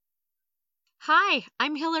Hi,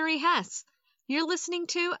 I'm Hillary Hess. You're listening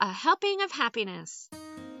to A Helping of Happiness.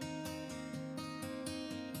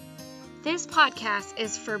 This podcast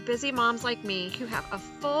is for busy moms like me who have a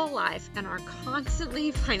full life and are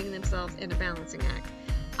constantly finding themselves in a balancing act.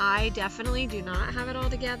 I definitely do not have it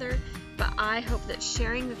all together, but I hope that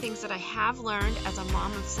sharing the things that I have learned as a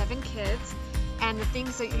mom of 7 kids and the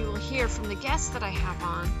things that you will hear from the guests that I have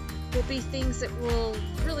on will be things that will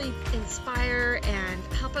really inspire and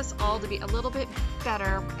help us all to be a little bit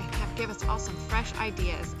better and give us all some fresh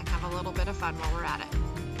ideas and have a little bit of fun while we're at it.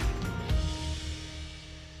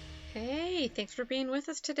 Hey, thanks for being with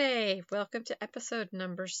us today. Welcome to episode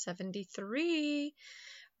number 73.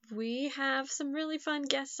 We have some really fun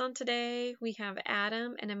guests on today. We have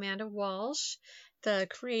Adam and Amanda Walsh, the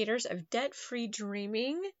creators of Debt Free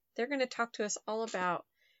Dreaming. They're going to talk to us all about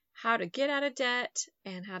how to get out of debt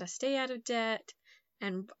and how to stay out of debt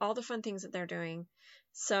and all the fun things that they're doing.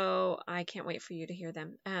 So I can't wait for you to hear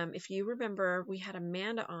them. If you remember, we had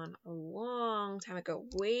Amanda on a long time ago,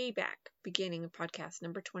 way back, beginning of podcast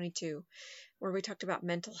number 22, where we talked about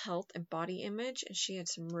mental health and body image, and she had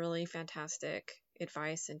some really fantastic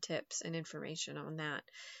advice and tips and information on that.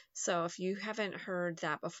 So if you haven't heard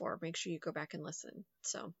that before, make sure you go back and listen.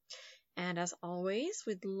 And as always,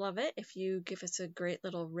 we'd love it if you give us a great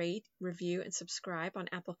little rate, review, and subscribe on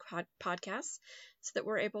Apple Podcasts so that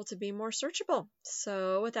we're able to be more searchable.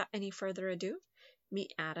 So without any further ado,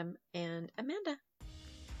 meet Adam and Amanda.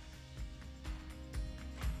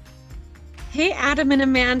 Hey, Adam and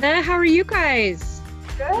Amanda, how are you guys?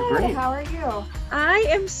 Good. Great. How are you? I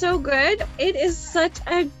am so good. It is such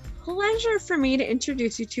a pleasure for me to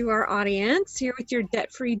introduce you to our audience here with your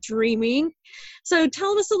Debt-Free Dreaming. So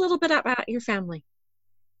tell us a little bit about your family.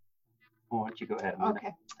 Why don't you go ahead? Amanda?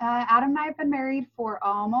 Okay. Adam and I have been married for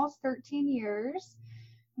almost 13 years.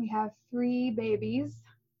 We have 3 babies.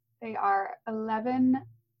 They are 11,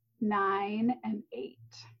 9, and 8.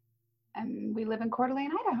 And we live in Coeur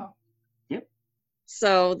d'Alene, Idaho.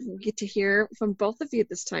 So we get to hear from both of you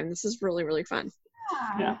this time. This is really, really fun.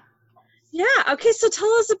 Yeah. Yeah. Okay. So tell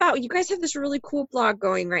us about, you guys have this really cool blog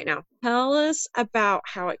going right now. Tell us about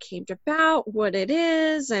how it came about, what it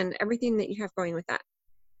is, and everything that you have going with that.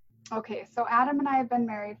 Okay. So Adam and I have been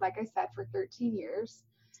married, like I said, for 13 years.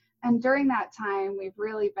 And during that time, we've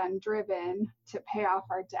really been driven to pay off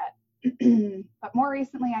our debt. But more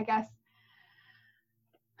recently, I guess,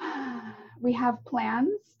 we have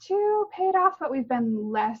plans to pay it off, but we've been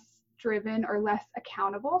less driven or less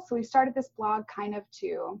accountable. So we started this blog kind of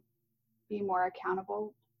to be more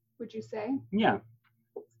accountable, would you say? Yeah.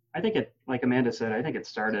 I think it, like Amanda said, I think it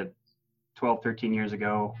started 12, 13 years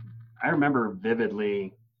ago. I remember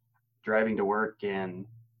vividly driving to work and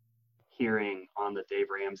hearing on the Dave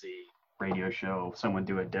Ramsey radio show someone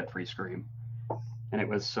do a debt-free scream. And it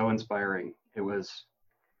was so inspiring.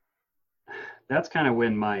 That's kind of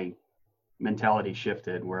when my mentality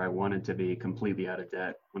shifted, where I wanted to be completely out of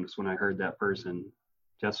debt. When I heard that person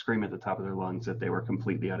just scream at the top of their lungs that they were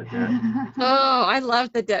completely out of debt. Oh, I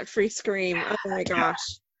love the debt-free scream. Oh my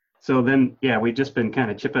gosh. So then, yeah, we've just been kind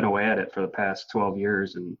of chipping away at it for the past 12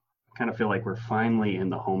 years and kind of feel like we're finally in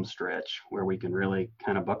the home stretch where we can really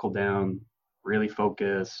kind of buckle down, really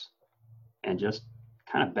focus, and just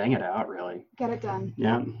kind of bang it out, really. Get it done.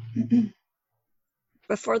 Yeah.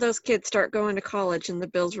 Before those kids start going to college and the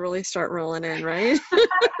bills really start rolling in, right?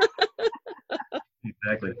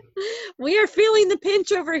 Exactly. We are feeling the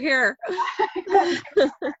pinch over here.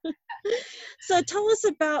 So tell us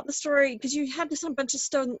about the story, because you had some bunch of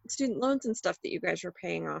student loans and stuff that you guys were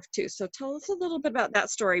paying off too. So tell us a little bit about that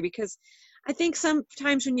story, because I think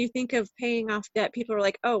sometimes when you think of paying off debt, people are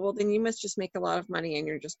like, oh, well, then you must just make a lot of money and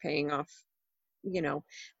you're just paying off,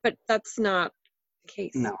 but that's not the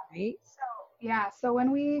case, No. right? So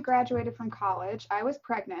when we graduated from college, I was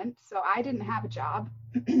pregnant, so I didn't have a job,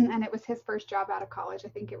 and it was his first job out of college. I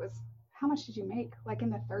think it was, how much did you make? Like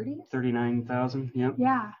in the 30s? 39,000. Yep.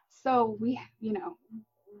 Yeah. So we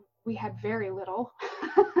had very little,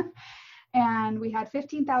 and we had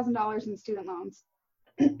 $15,000 in student loans,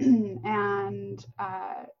 and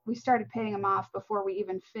we started paying them off before we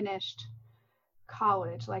even finished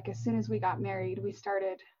college. Like as soon as we got married, we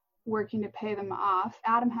started working to pay them off.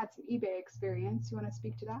 Adam had some eBay experience. You want to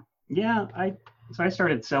speak to that? Yeah. I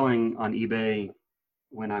started selling on eBay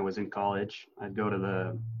when I was in college. I'd go to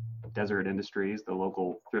the Deseret Industries, the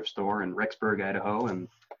local thrift store in Rexburg, Idaho, and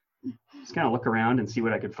just kind of look around and see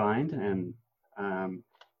what I could find. And I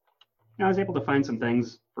was able to find some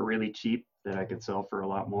things for really cheap that I could sell for a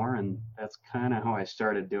lot more. And that's kind of how I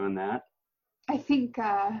started doing that. I think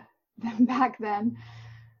back then,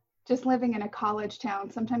 just living in a college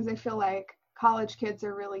town, sometimes I feel like college kids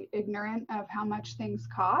are really ignorant of how much things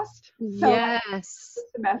cost. So Yes. like, this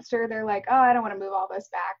semester, they're like, oh, I don't want to move all this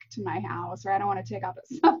back to my house, or I don't want to take out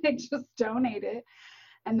this stuff. They just donate it.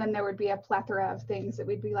 And then there would be a plethora of things that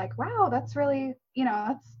we'd be like, wow, that's really,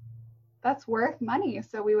 that's worth money.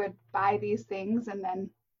 So we would buy these things and then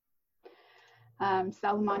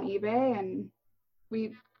sell them on eBay. And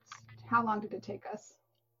how long did it take us?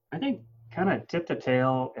 I think kind of tip to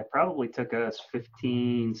tail, it probably took us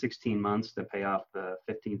 15, 16 months to pay off the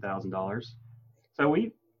 $15,000. So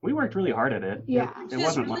we worked really hard at it. Yeah. It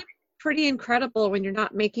wasn't really like, pretty incredible when you're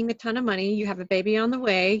not making a ton of money. You have a baby on the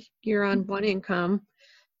way. You're on one income.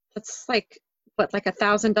 That's like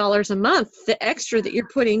 $1,000 a month. The extra that you're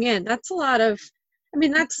putting in. That's a lot of.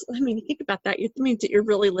 Think about that. It means that you're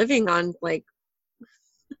really living on like.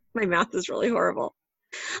 My math is really horrible.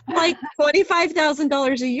 Like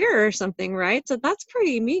 $25,000 a year or something, right? So that's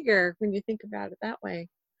pretty meager when you think about it that way.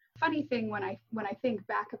 Funny thing when I think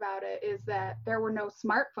back about it is that there were no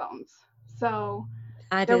smartphones, so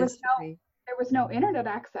there was no internet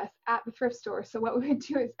access at the thrift store. So what we would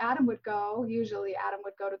do is Adam would go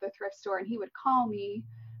to the thrift store and he would call me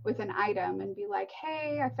with an item and be like,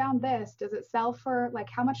 hey, I found this. Does it sell for, like,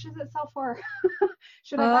 how much does it sell for?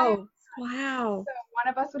 Should I buy it? Wow. So one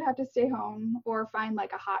of us would have to stay home or find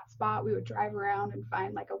like a hotspot. We would drive around and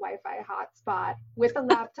find like a Wi-Fi hotspot with a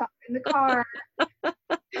laptop in the car.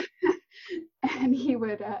 And he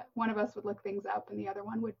would, one of us would look things up and the other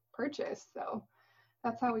one would purchase. So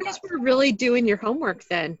that's how we You guys got were really doing your homework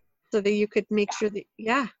then, so that you could make sure that,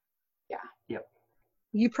 Yeah. Yep.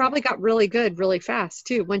 You probably got really good really fast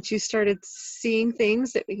too. Once you started seeing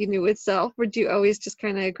things that you knew would sell, would you always just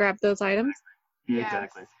kind of grab those items? Yeah,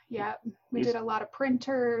 exactly. Yeah. We did a lot of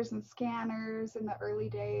printers and scanners in the early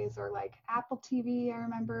days, or like Apple TV, I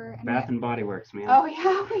remember. And Bath and Body Works, man. Oh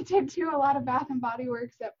yeah, we did do a lot of Bath and Body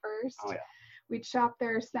Works at first. Oh yeah. We'd shop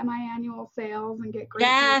their semi-annual sales and get great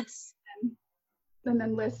Yes. deals and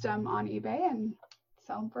then list them on eBay and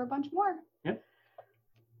sell them for a bunch more. Yep.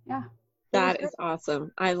 Yeah. That is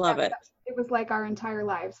awesome. I love it. It was like our entire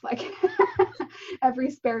lives, like every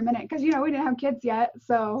spare minute, because we didn't have kids yet,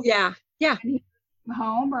 so Yeah.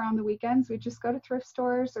 home or on the weekends we'd just go to thrift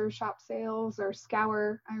stores or shop sales or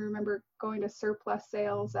scour. I remember going to surplus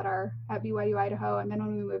sales at BYU Idaho, and then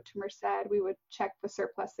when we moved to Merced, we would check the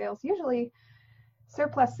surplus sales. Usually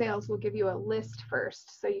surplus sales will give you a list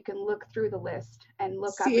first, so you can look through the list and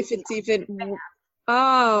look See if it's even.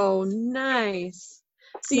 Oh, nice.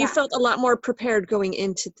 So you felt a lot more prepared going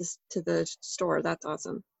into the store. That's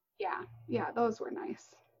awesome. Yeah, those were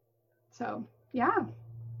nice. So yeah.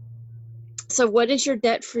 So what is your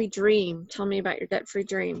debt-free dream? Tell me about your debt-free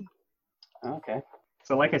dream. Okay.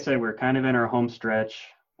 So like I said, we're kind of in our home stretch.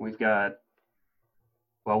 We've got,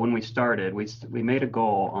 when we started, we made a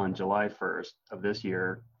goal on July 1st of this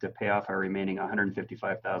year to pay off our remaining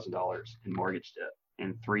 $155,000 in mortgage debt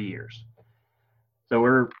in 3 years.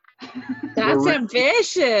 So That's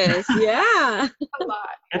ambitious. Yeah. A lot.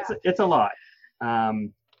 It's a lot.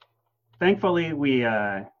 Thankfully, we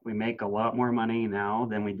make a lot more money now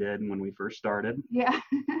than we did when we first started. Yeah.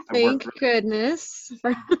 Thank goodness.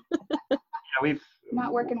 We've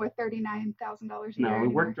not working with $39,000 a year. No, we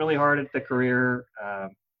worked really hard at the career.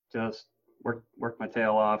 Just worked my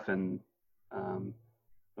tail off, and I'm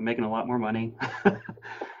making a lot more money.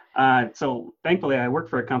 So thankfully, I work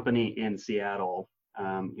for a company in Seattle.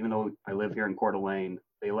 Even though I live here in Coeur d'Alene,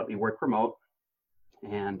 they let me work remote,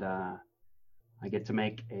 and I get to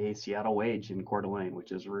make a Seattle wage in Coeur d'Alene,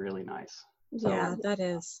 which is really nice. Yeah, that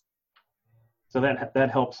is. So that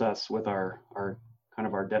helps us with our kind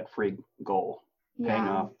of our debt-free goal, paying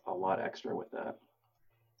off a lot extra with that.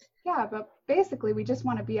 Yeah, but basically we just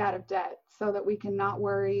want to be out of debt so that we can not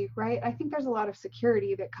worry, right? I think there's a lot of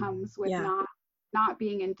security that comes with not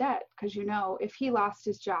being in debt, because if he lost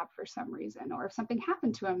his job for some reason, or if something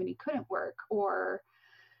happened to him and he couldn't work, or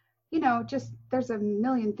just there's a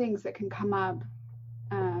million things that can come up.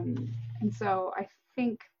 And so I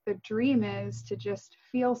think the dream is to just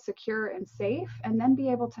feel secure and safe, and then be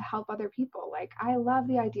able to help other people. Like, I love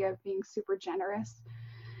the idea of being super generous,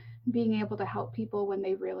 being able to help people when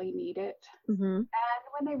they really need it, and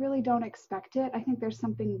when they really don't expect it. I think there's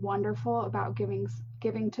something wonderful about giving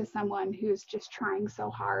to someone who's just trying so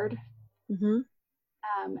hard, and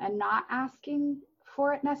not asking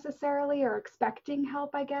for it necessarily, or expecting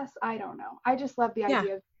help, I guess. I don't know. I just love the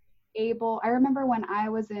idea of I remember when I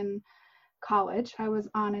was in college, I was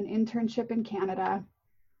on an internship in Canada,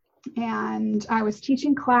 and I was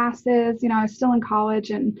teaching classes. I was still in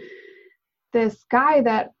college, and this guy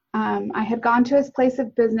that I had gone to his place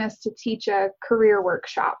of business to teach a career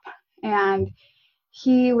workshop, and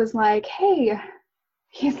he was like, hey,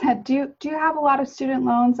 he said, do you have a lot of student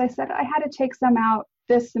loans? I said, I had to take some out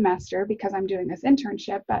this semester because I'm doing this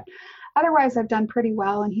internship, but otherwise I've done pretty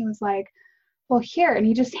well. And he was like, well, here. And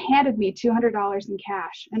he just handed me $200 in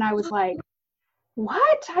cash. And I was like,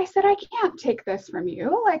 what? I said, I can't take this from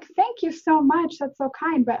you. Like, thank you so much. That's so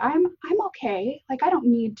kind, but I'm okay. Like, I don't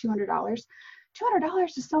need $200.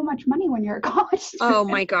 $200 is so much money when you're a college student. Oh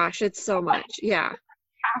my gosh, it's so much. Yeah.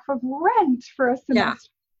 Half of rent for a semester.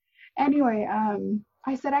 Yeah. Anyway,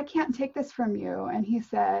 I said, I can't take this from you. And he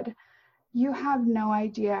said, you have no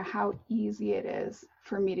idea how easy it is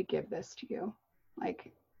for me to give this to you.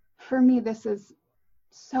 Like, for me, this is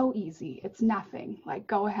so easy. It's nothing. Like,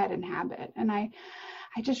 go ahead and have it. And I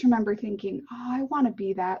just remember thinking, oh, I want to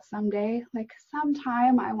be that someday. Like,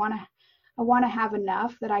 sometime I want to have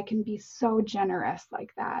enough that I can be so generous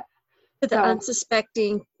like that. The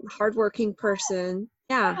unsuspecting, hardworking person.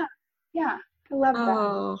 Yeah. Yeah. I love that.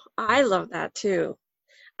 Oh, I love that too.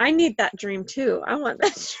 I need that dream too. I want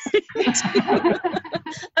that dream too.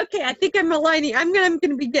 Okay, I think I'm aligning. I'm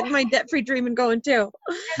gonna be getting my debt-free dream and going too.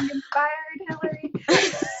 I'm inspired, Hillary.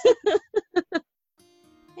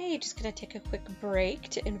 Hey, just gonna take a quick break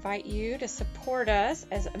to invite you to support us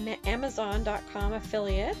as Amazon.com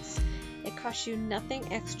affiliates. It costs you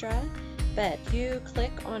nothing extra, but you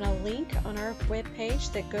click on a link on our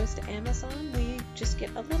webpage that goes to Amazon. We just get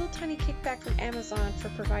a little tiny kickback from Amazon for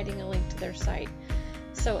providing a link to their site.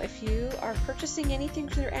 So if you are purchasing anything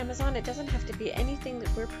through Amazon, it doesn't have to be anything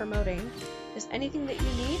that we're promoting. Just anything that you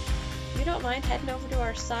need. If you don't mind heading over to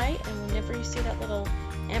our site, and whenever you see that little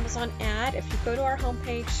Amazon ad, if you go to our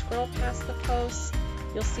homepage, scroll past the posts,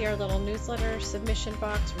 you'll see our little newsletter submission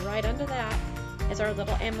box. Right under that is our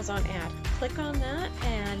little Amazon ad. Click on that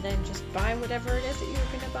and then just buy whatever it is that you're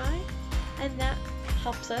going to buy. And that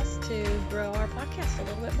helps us to grow our podcast a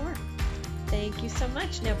little bit more. Thank you so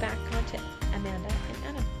much. Now back on to Amanda and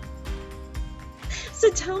Adam. So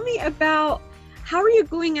tell me about, how are you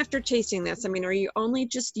going after chasing this? I mean, are you only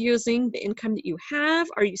just using the income that you have?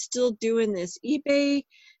 Are you still doing this eBay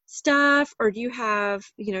stuff? Or do you have,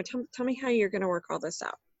 tell me how you're going to work all this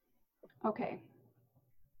out. Okay.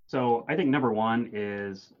 So I think number one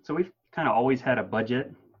is, so we've kind of always had a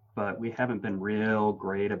budget, but we haven't been real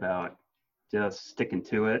great about just sticking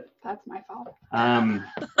to it. That's my fault.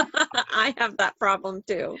 I have that problem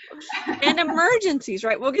too. And emergencies,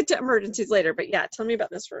 right? We'll get to emergencies later, but yeah, tell me about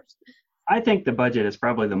this first. I think the budget is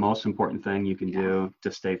probably the most important thing you can do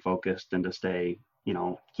to stay focused and to stay,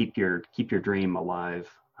 keep your dream alive.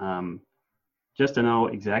 Just to know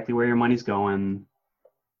exactly where your money's going,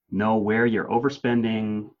 know where you're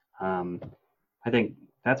overspending. I think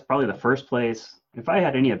that's probably the first place. If I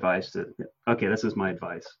had any advice, this is my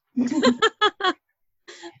advice.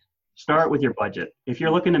 Start with your budget. If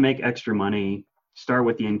you're looking to make extra money, start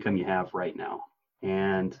with the income you have right now,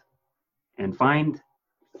 and find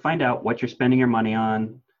out what you're spending your money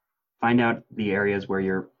on. Find out the areas where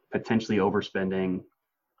you're potentially overspending,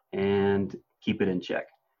 and keep it in check.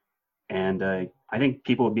 And I think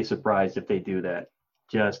people would be surprised if they do that,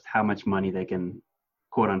 just how much money they can,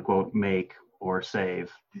 quote unquote, make or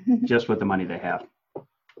save just with the money they have.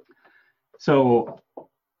 So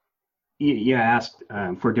you asked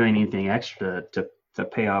if we're doing anything extra to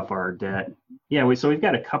pay off our debt. Yeah, we've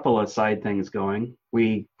got a couple of side things going.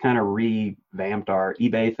 We kind of revamped our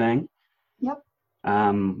eBay thing. Yep.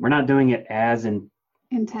 We're not doing it as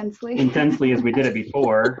intensely as we did it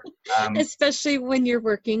before. Especially when you're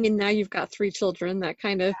working and now you've got 3 children, that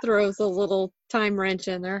kind of throws a little time wrench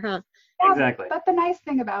in there, huh? Yeah, exactly. But the nice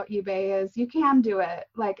thing about eBay is you can do it.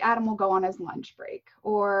 Like Adam will go on his lunch break,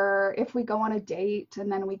 or if we go on a date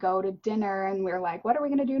and then we go to dinner and we're like, what are we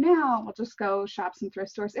going to do now? We'll just go shop some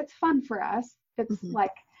thrift stores. It's fun for us. It's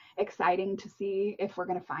like exciting to see if we're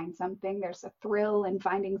going to find something. There's a thrill in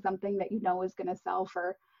finding something that is going to sell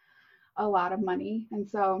for a lot of money. And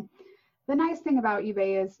so the nice thing about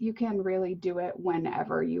eBay is you can really do it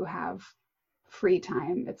whenever you have free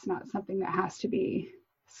time. It's not something that has to be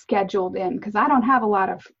scheduled in, because I don't have a lot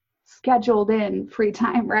of scheduled in free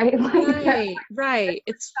time, right? Right.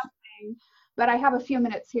 It's something, but I have a few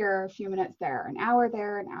minutes here, a few minutes there, an hour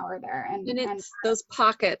there, an hour there. And it's those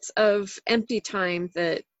pockets of empty time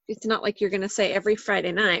that it's not like you're going to say every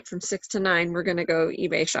Friday night from 6 to 9, we're going to go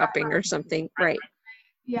eBay shopping or something. Right.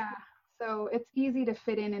 Yeah. So it's easy to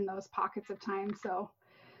fit in those pockets of time. So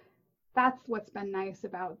that's what's been nice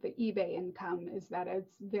about the eBay income, is that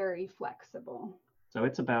it's very flexible. So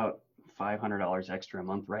it's about $500 extra a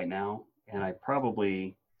month right now, and I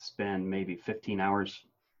probably spend maybe 15 hours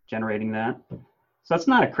generating that. So it's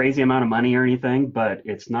not a crazy amount of money or anything, but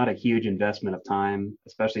it's not a huge investment of time,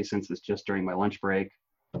 especially since it's just during my lunch break.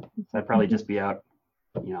 So I'd probably just be out,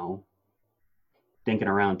 you know, dinking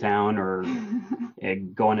around town or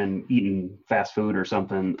going and eating fast food or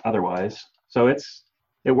something otherwise. So it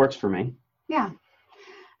works for me. Yeah.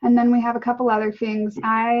 And then we have a couple other things.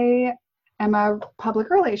 I am a public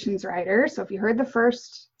relations writer. So if you heard the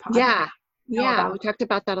first podcast, we talked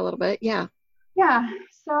about that a little bit. Yeah.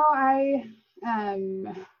 So I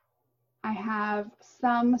have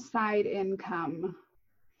some side income.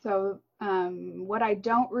 So what I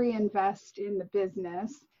don't reinvest in the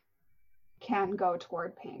business can go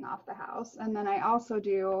toward paying off the house. And then I also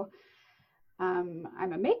do, I'm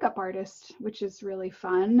a makeup artist, which is really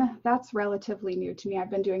fun. That's relatively new to me.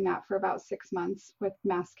 I've been doing that for about 6 months with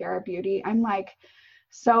Mascara Beauty. I'm like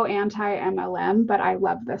so anti-MLM, but I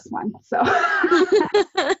love this one. So.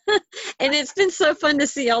 And it's been so fun to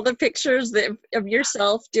see all the pictures of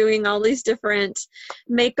yourself doing all these different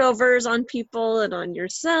makeovers on people and on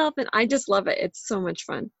yourself. And I just love it. It's so much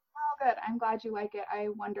fun. Oh, good. I'm glad you like it. I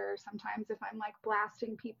wonder sometimes if I'm like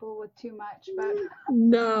blasting people with too much, but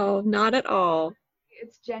no, not at all.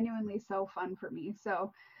 It's genuinely so fun for me.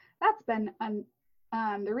 So that's been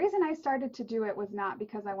the reason I started to do it was not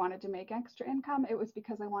because I wanted to make extra income. It was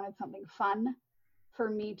because I wanted something fun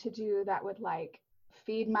for me to do that would like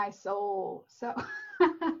feed my soul. So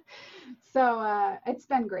it's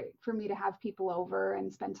been great for me to have people over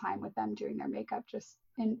and spend time with them doing their makeup.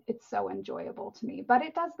 And it's so enjoyable to me, but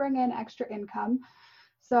it does bring in extra income.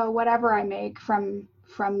 So whatever I make from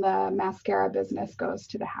the mascara business goes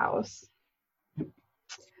to the house.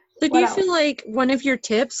 So do you feel like one of your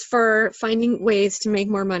tips for finding ways to make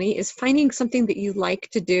more money is finding something that you like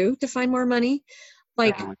to do to find more money?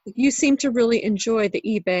 Like you seem to really enjoy the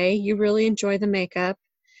eBay. You really enjoy the makeup.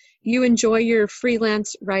 You enjoy your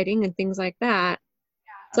freelance writing and things like that.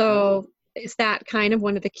 Yeah, so is that kind of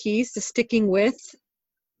one of the keys to sticking with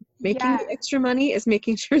making the extra money, is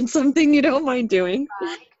making sure it's something you don't mind doing?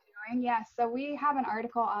 Yes. So we have an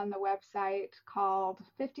article on the website called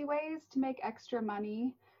 50 Ways to Make Extra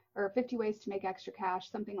Money, or 50 Ways to Make Extra Cash,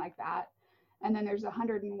 something like that. And then there's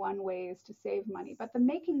 101 ways to save money. But the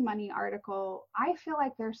Making Money article, I feel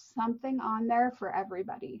like there's something on there for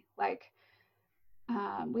everybody. Like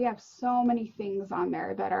we have so many things on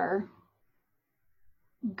there that are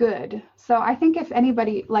good. So I think if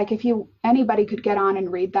anybody could get on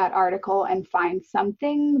and read that article and find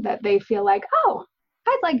something that they feel like, oh,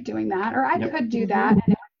 I'd like doing that, or I could do that. And it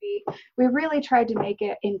would be, we really tried to make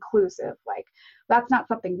it inclusive. Like that's not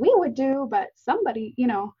something we would do, but somebody,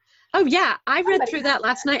 Oh yeah, I read through that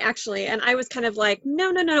last night actually, and I was kind of like,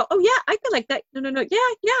 no. Oh yeah, I could like that. No.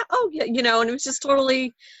 Yeah. Oh yeah, and it was just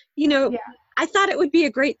totally, I thought it would be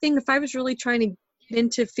a great thing if I was really trying to get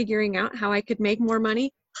into figuring out how I could make more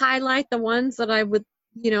money. Highlight the ones that I would,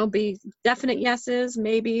 be definite yeses,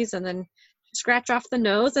 maybes, and then scratch off the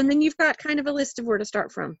no's, and then you've got kind of a list of where to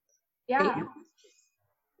start from. Yeah.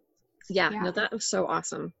 No, that was so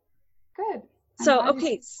awesome. Good. So,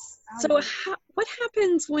 okay. So what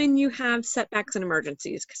happens when you have setbacks and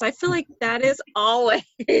emergencies? Because I feel like that is always,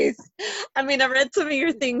 I mean, I read some of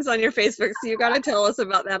your things on your Facebook, so you got to tell us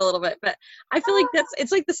about that a little bit. But I feel like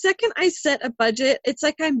it's like the second I set a budget, it's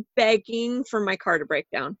like I'm begging for my car to break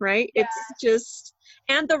down, right? Yeah. It's just,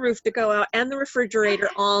 and the roof to go out and the refrigerator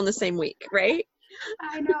all in the same week, right?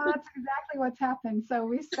 I know, that's exactly what's happened. So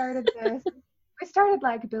we started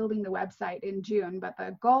like building the website in June, but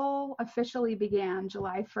the goal officially began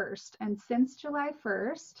July 1st. And since July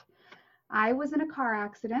 1st, I was in a car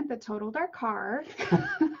accident that totaled our car. Oh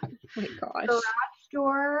my gosh. The garage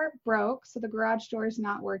door broke, so the garage door is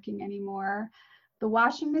not working anymore. The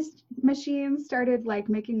washing machine started like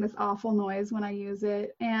making this awful noise when I use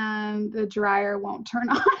it, and the dryer won't turn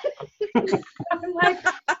on. I'm like,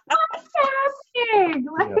 what's happening?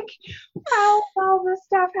 Like, how is all this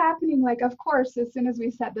stuff happening? Like, of course, as soon as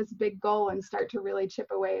we set this big goal and start to really chip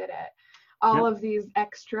away at it, all of these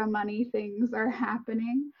extra money things are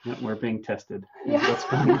happening. Yep, we're being tested. Yeah. What's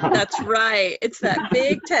going on? That's right. It's that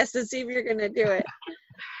big test to see if you're going to do it.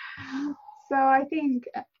 So I think,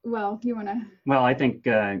 you want to? Well, I think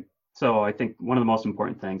one of the most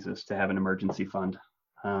important things is to have an emergency fund.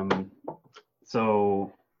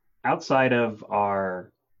 So outside of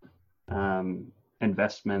our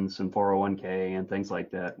investments and 401k and things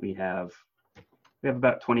like that, we have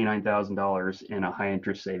about $29,000 in a high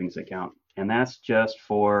interest savings account, and that's just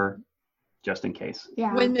in case.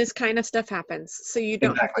 Yeah. When this kind of stuff happens, so you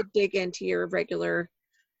don't have to dig into your regular.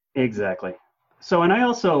 Exactly. So, and I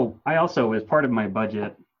also, as part of our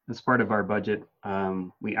budget,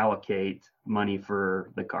 we allocate money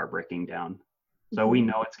for the car breaking down. So we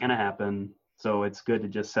know it's going to happen. So it's good to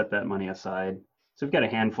just set that money aside. So we've got a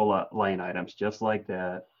handful of line items just like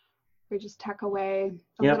that. We just tuck away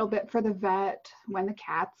a Yep. little bit for the vet when the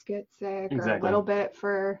cats get sick, or Exactly. a little bit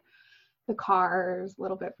for the cars, a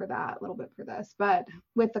little bit for that, a little bit for this. But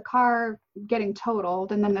with the car getting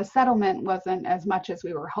totaled, and then the settlement wasn't as much as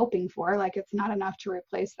we were hoping for, like it's not enough to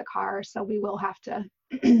replace the car. So we will have to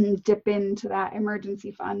dip into that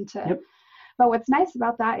emergency fund to. Yep. But what's nice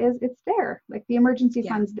about that is it's there, like the emergency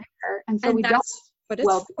fund's there. And so And we don't. that's what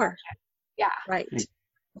it's for. Yeah. Right.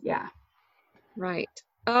 Yeah. Right.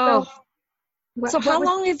 Oh, What, so what how was-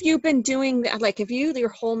 long have you been doing that? Like, have you, your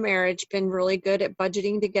whole marriage, been really good at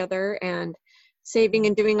budgeting together and saving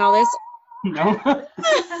and doing all this? No,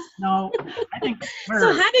 no, I think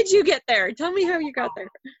So how did you get there? Tell me how you got there.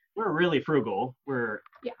 we're really frugal. We're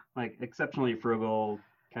Yeah. like exceptionally frugal,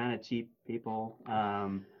 kind of cheap people.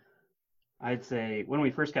 I'd say when we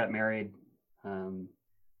first got married, I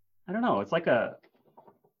don't know, it's like a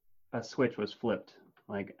switch was flipped.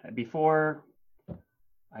 Like before,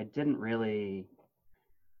 I didn't really.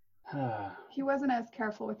 He wasn't as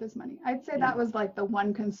careful with his money. I'd say Yeah. that was like the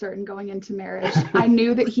one concern going into marriage. I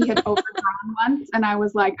knew that he had overdrawn once, and I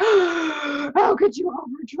was like, "How could you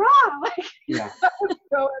overdraw?" Like, Yeah. I was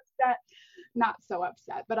so upset. Not so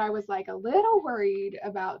upset, but I was like a little worried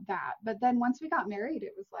about that. But then once we got married,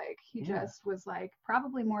 it was like he Yeah. just was like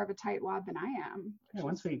probably more of a tightwad than I am. Yeah,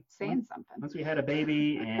 Which is saying something. Once we had a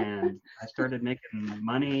baby and I started making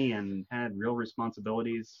money and had real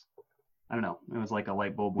responsibilities, I don't know, it was like a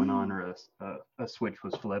light bulb went on or a switch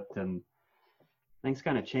was flipped and things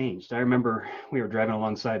kind of changed. I remember we were driving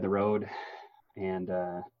alongside the road and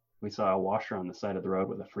we saw a washer on the side of the road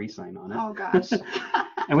with a free sign on it. Oh gosh.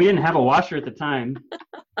 And we didn't have a washer at the time.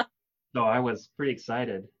 So I was pretty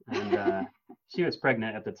excited. And she was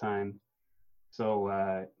pregnant at the time.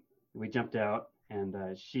 So we jumped out and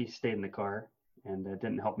she stayed in the car and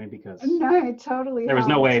didn't help me because No, I totally. there was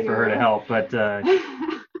no way helped for her to you. help. But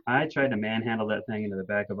I tried to manhandle that thing into the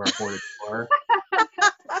back of our Ford Explorer.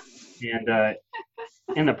 And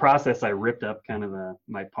in the process, I ripped up kind of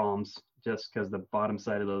my palms just because the bottom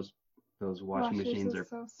side of those washing Washers machines is are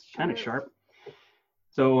so kind of sharp.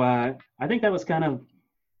 So I think that was kind of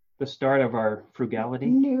the start of our frugality.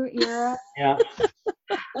 New era. Yeah.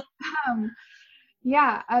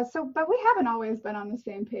 Yeah. But we haven't always been on the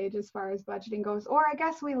same page as far as budgeting goes, or I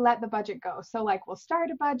guess we let the budget go. So like we'll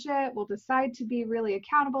start a budget, we'll decide to be really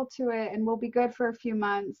accountable to it, and we'll be good for a few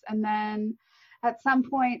months. And then at some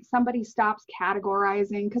point somebody stops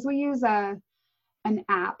categorizing, because we use an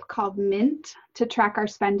app called Mint to track our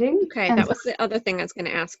spending. Okay, And that was the other thing I was going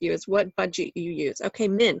to ask you is what budget you use. Okay,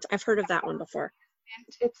 Mint. I've heard of that one before.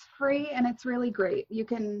 It's free and it's really great.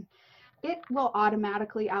 It will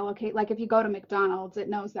automatically allocate, like if you go to McDonald's, it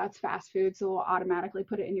knows that's fast food, so it will automatically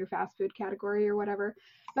put it in your fast food category or whatever.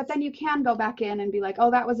 But then you can go back in and be like,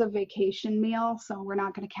 oh, that was a vacation meal, so we're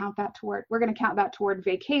not going to count that toward, we're going to count that toward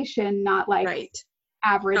vacation, not like Right.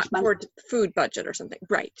 average Not monthly. toward food budget or something.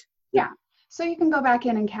 Right. Yeah. So you can go back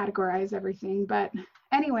in and categorize everything. But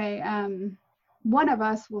anyway, one of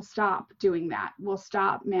us will stop doing that. We'll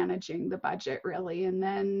stop managing the budget really. And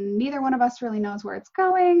then neither one of us really knows where it's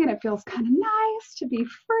going. And it feels kind of nice to be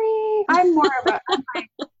free. I'm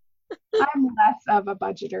less of a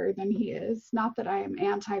budgeter than he is. Not that I am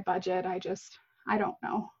anti-budget. I don't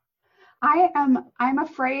know. I'm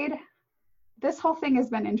afraid this whole thing has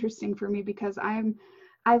been interesting for me because I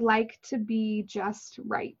like to be just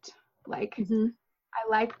right. Like I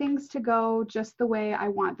like things to go just the way I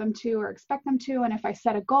want them to or expect them to. And if I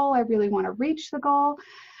set a goal, I really want to reach the goal.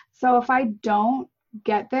 So if I don't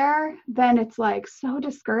get there, then it's like so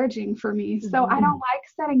discouraging for me. So I don't like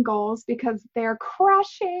setting goals because they're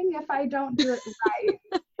crushing if I don't do it right.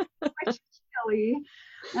 Which is silly.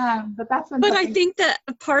 But that's been But I something- think that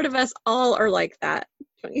a part of us all are like that.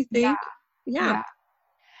 Don't you think? Yeah.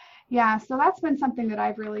 Yeah. So that's been something that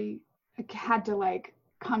I've really had to like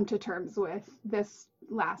come to terms with this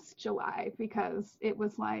last July, because it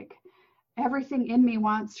was like everything in me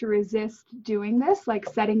wants to resist doing this, like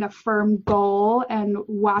setting a firm goal and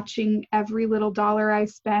watching every little dollar I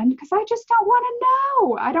spend, because I just don't want to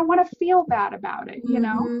know. I don't want to feel bad about it, you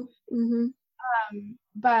know?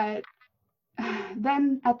 But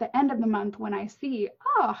then at the end of the month, when I see,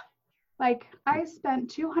 like I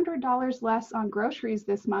spent $200 less on groceries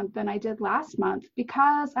this month than I did last month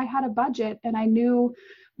because I had a budget and I knew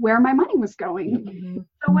where my money was going.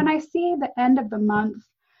 So when I see the end of the month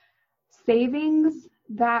savings,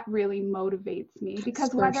 that really motivates me,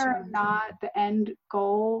 because whether or not the end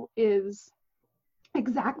goal is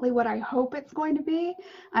exactly what I hope it's going to be,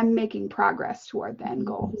 I'm making progress toward the end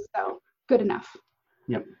goal. So good enough.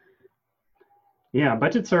 Yep. Yeah,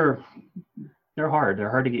 budgets they're hard. They're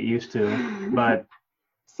hard to get used to, but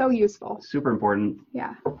So useful. super important.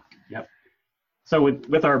 Yeah. Yep. So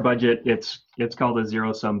with our budget, it's called a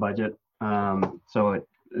zero-sum budget.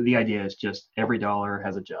 The idea is just every dollar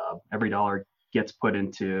has a job. Every dollar gets put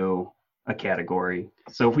into a category.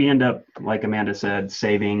 So if we end up, like Amanda said,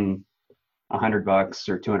 saving $100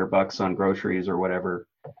 or $200 on groceries or whatever,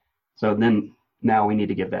 so then now we need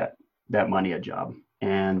to give that money a job,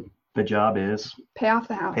 and the job is Pay off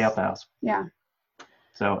the house. pay off the house. Yeah.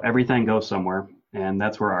 So everything goes somewhere, and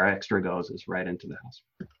that's where our extra goes, is right into the house.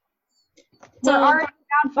 We're So, already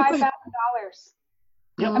down $5,000.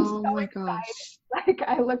 Yep. I'm oh so my excited. gosh. Like,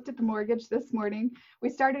 I looked at the mortgage this morning. We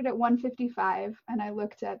started at 155, and I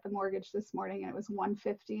looked at the mortgage this morning, and it was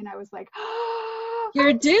 150, and I was like,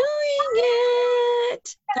 You're doing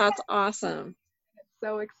it. That's awesome.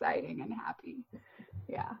 so exciting and happy.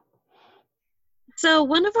 Yeah. So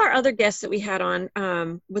one of our other guests that we had on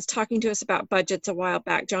was talking to us about budgets a while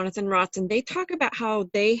back, Jonathan Rotz, and they talk about how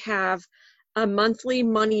they have a monthly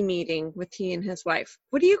money meeting with he and his wife.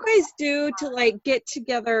 What do you guys do to like get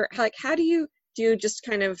together? Like, how do you just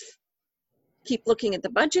kind of keep looking at the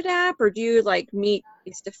budget app, or do you like meet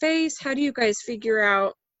face to face? How do you guys figure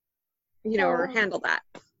out, or handle that?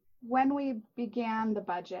 When we began the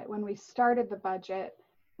budget, when we started the budget,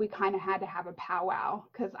 we kind of had to have a powwow,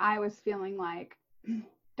 because I was feeling like,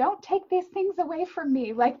 don't take these things away from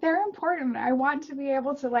me. Like, they're important. I want to be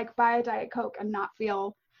able to like buy a Diet Coke and not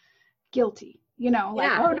feel guilty,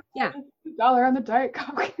 like, oh, yeah. $1 on the Diet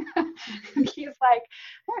Coke. And he's like,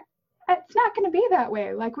 it's not going to be that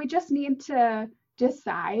way. Like, we just need to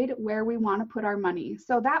decide where we want to put our money.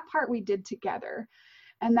 So that part we did together.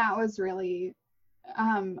 And that was really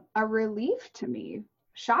a relief to me,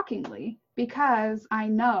 shockingly, because I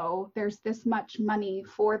know there's this much money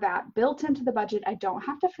for that built into the budget. I don't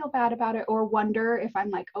have to feel bad about it or wonder if I'm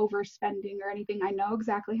like overspending or anything. I know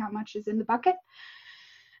exactly how much is in the bucket,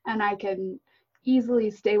 and I can easily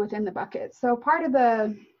stay within the bucket. So part of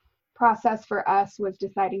the process for us was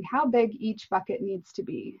deciding how big each bucket needs to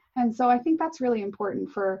be. And so I think that's really important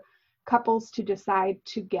for couples to decide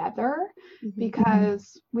together,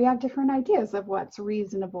 because we have different ideas of what's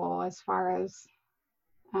reasonable as far as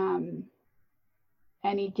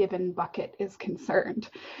any given bucket is concerned.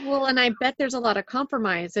 Well, and I bet there's a lot of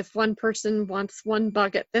compromise if one person wants one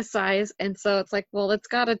bucket this size, and so it's like, well, it's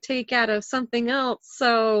got to take out of something else.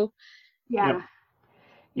 So Yeah.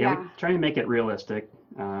 We're trying to make it realistic.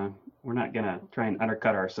 We're not gonna try and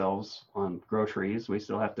undercut ourselves on groceries. We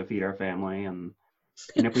still have to feed our family, and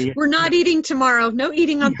if we're not eating tomorrow. No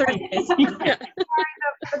eating on Thursdays. Sorry,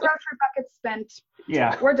 the grocery bucket's spent.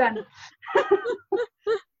 Yeah, we're done.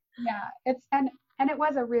 Yeah, and it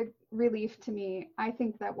was a relief to me. I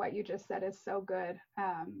think that what you just said is so good,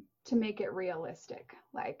 to make it realistic.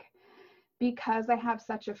 Like, because I have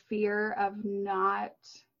such a fear of not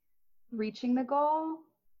reaching the goal,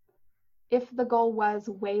 if the goal was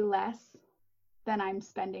way less than I'm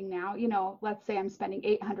spending now, let's say I'm spending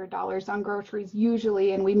 $800 on groceries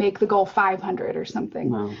usually, and we make the goal 500 or something,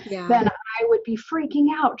 then I would be freaking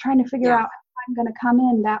out trying to figure out how I'm going to come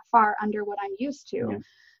in that far under what I'm used to. Yeah.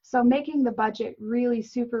 So making the budget really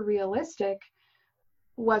super realistic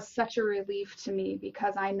was such a relief to me,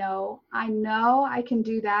 because I know I can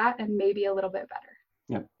do that and maybe a little bit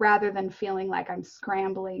better, rather than feeling like I'm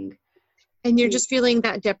scrambling. And you're just feeling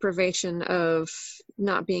that deprivation of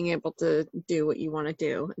not being able to do what you want to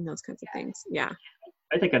do and those kinds of things. Yeah.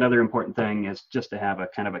 I think another important thing is just to have a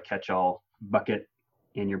kind of a catch-all bucket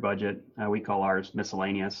in your budget. We call ours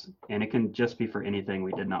miscellaneous, and it can just be for anything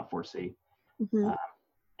we did not foresee. And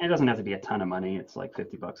it doesn't have to be a ton of money. It's like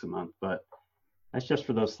 $50 a month, but that's just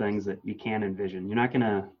for those things that you can envision. You're not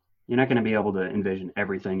gonna be able to envision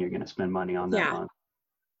everything you're gonna spend money on that month.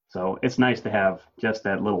 So it's nice to have just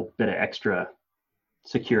that little bit of extra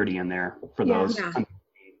security in there for those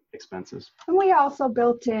expenses. And we also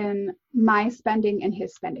built in my spending and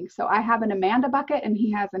his spending. So I have an Amanda bucket and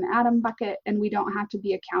he has an Adam bucket, and we don't have to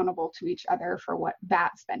be accountable to each other for what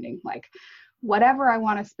that spending. Like, whatever I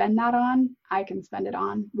want to spend that on, I can spend it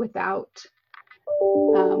on without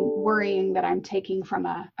worrying that I'm taking from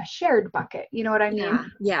a shared bucket. You know what I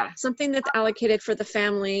mean? Yeah. Something that's allocated for the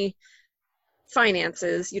family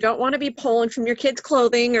finances. You don't want to be pulling from your kids'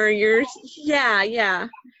 clothing or your So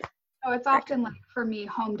it's often like, for me,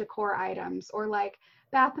 home decor items, or like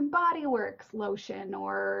Bath and Body Works lotion,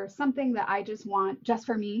 or something that I just want just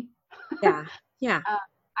for me. I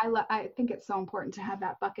think it's so important to have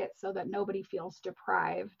that bucket so that nobody feels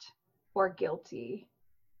deprived or guilty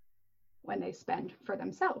when they spend for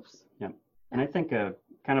themselves. Yeah. And I think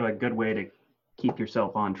kind of a good way to keep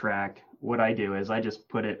yourself on track. What I do is I just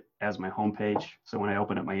put it as my homepage. So when I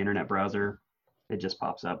open up my internet browser, it just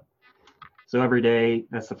pops up. So every day,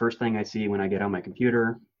 that's the first thing I see when I get on my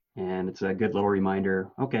computer. And it's a good little reminder.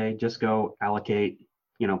 Okay, just go allocate,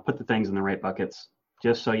 put the things in the right buckets,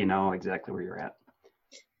 just so you know exactly where you're at.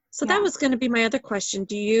 So that was going to be my other question.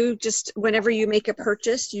 Do you just, whenever you make a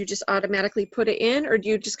purchase, you just automatically put it in, or do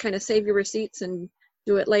you just kind of save your receipts and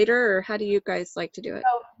do it later, or how do you guys like to do it?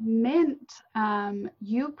 So Mint,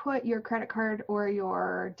 you put your credit card or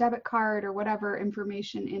your debit card or whatever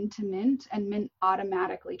information into Mint, and Mint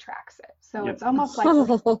automatically tracks it. So It's almost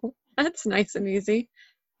like that's nice and easy.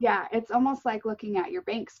 Yeah, it's almost like looking at your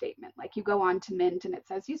bank statement. Like you go on to Mint and it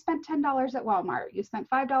says you spent $10 at Walmart, you spent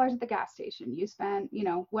 $5 at the gas station, you spent,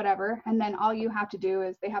 whatever. And then all you have to do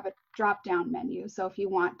is they have a drop down menu. So if you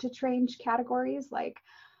want to change categories, like,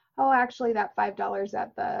 oh, actually that $5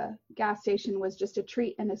 at the gas station was just a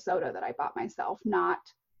treat and a soda that I bought myself, not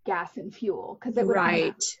gas and fuel. Because it would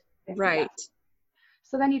Right.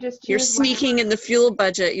 So then you just choose. You're sneaking in the fuel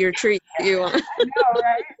budget, your treat you want. I know,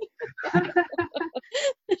 right?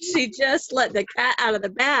 She just let the cat out of the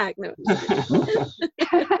bag. No.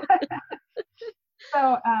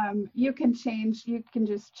 So you can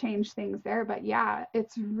just change things there. But yeah,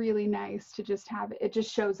 it's really nice to just have it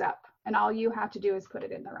just shows up, and all you have to do is put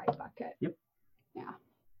it in the right bucket. Yep. Yeah.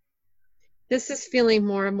 This is feeling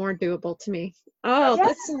more and more doable to me. Oh, yeah.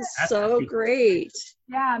 This is so great.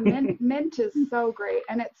 Yeah, Mint is so great.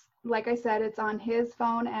 And it's, like I said, it's on his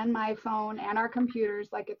phone and my phone and our computers.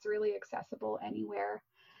 Like, it's really accessible anywhere.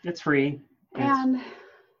 It's free.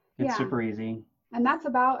 It's super easy. And that's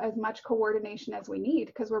about as much coordination as we need,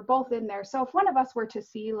 because we're both in there. So if one of us were to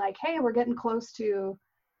see like, hey, we're getting close to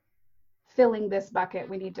filling this bucket,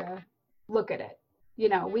 we need to look at it.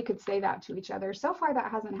 We could say that to each other. So far that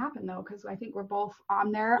hasn't happened though, because I think we're both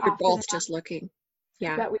on there. We're both just looking.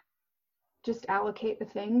 Yeah. That we just allocate the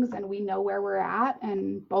things and we know where we're at,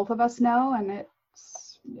 and both of us know, and it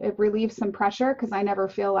relieves some pressure, because I never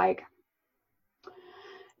feel like,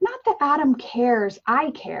 not that Adam cares, I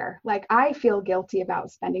care. Like, I feel guilty about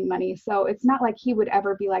spending money. So it's not like he would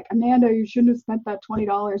ever be like, Amanda, you shouldn't have spent that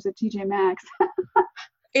 $20 at TJ Maxx.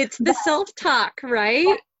 It's the self-talk,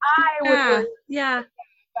 right? I would. Yeah.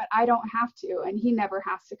 But I don't have to. And he never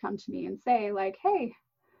has to come to me and say like, hey,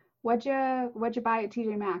 what'd you buy at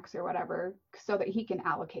TJ Maxx or whatever, so that he can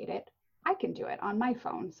allocate it. I can do it on my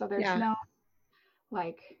phone. So there's no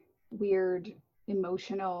like weird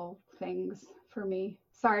emotional things for me.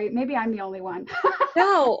 Sorry, maybe I'm the only one.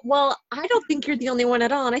 No, well, I don't think you're the only one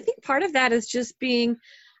at all. And I think part of that is just being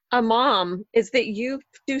a mom, is that you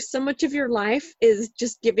do so much of your life is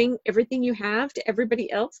just giving everything you have to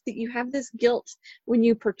everybody else, that you have this guilt when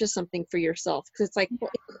you purchase something for yourself. Because it's like,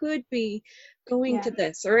 well, it could be going to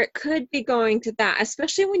this, or it could be going to that,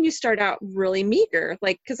 especially when you start out really meager,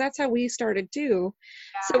 like, because that's how we started too.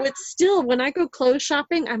 So it's still, when I go clothes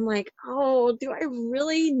shopping, I'm like, oh, do I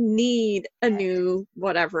really need a new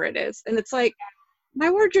whatever it is? And it's like, my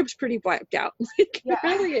wardrobe's pretty wiped out. Like,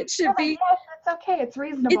 really, it should be. Yes, it's okay. It's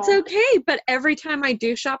reasonable. It's okay. But every time I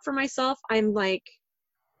do shop for myself, I'm like,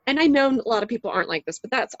 and I know a lot of people aren't like this,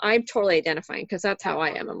 but I'm totally identifying, because that's how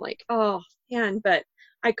I am. I'm like, oh man, but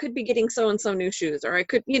I could be getting so-and-so new shoes, or I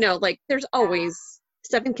could, like, there's always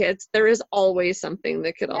 7 kids. There is always something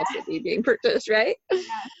that could also be being purchased, right?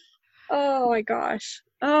 Oh my gosh.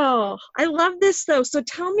 Oh, I love this though. So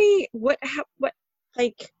tell me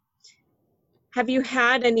have you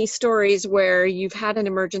had any stories where you've had an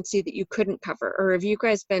emergency that you couldn't cover, or have you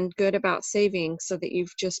guys been good about saving so that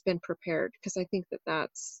you've just been prepared? Because I think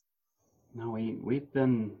that's. No, we've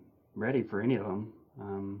been ready for any of them.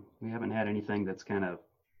 We haven't had anything that's kind of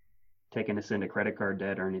taken us into credit card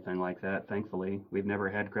debt or anything like that. Thankfully, we've never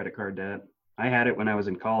had credit card debt. I had it when I was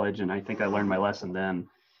in college, and I think I learned my lesson then.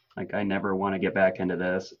 Like, I never want to get back into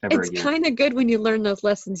this ever again. It's kind of good when you learn those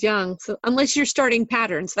lessons young. So unless you're starting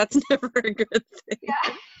patterns, that's never a good thing.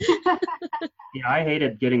 Yeah, I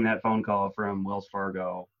hated getting that phone call from Wells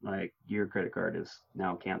Fargo, like, your credit card is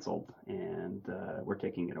now canceled and we're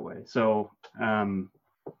taking it away. So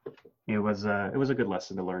it was a good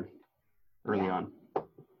lesson to learn early on.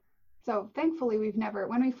 So thankfully,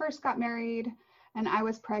 when we first got married and I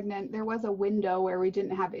was pregnant, there was a window where we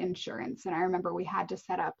didn't have insurance. And I remember we had to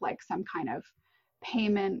set up like some kind of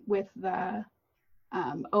payment with the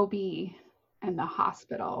OB and the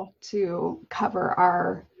hospital to cover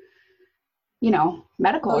our,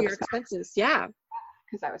 medical expenses. Yeah.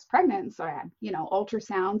 Because I was pregnant. So I had,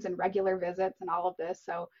 ultrasounds and regular visits and all of this.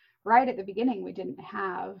 So right at the beginning, we didn't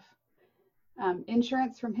have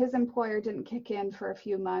insurance from his employer didn't kick in for a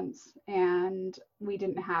few months, and we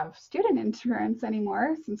didn't have student insurance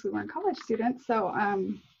anymore since we weren't college students. So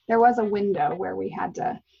there was a window where we had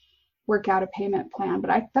to work out a payment plan,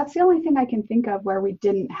 but that's the only thing I can think of where we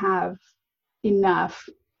didn't have enough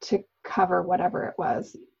to cover whatever it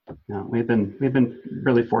was. No, we've been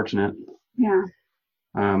really fortunate. Yeah.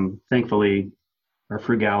 Thankfully, our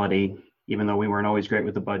frugality, even though we weren't always great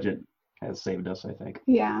with the budget, has saved us, I think.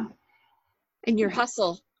 Yeah. And your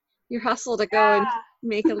hustle to go and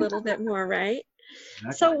make a little bit more, right?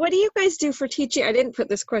 Exactly. So what do you guys do for teaching? I didn't put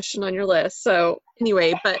this question on your list. So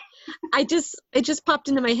anyway, but it just popped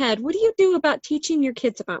into my head. What do you do about teaching your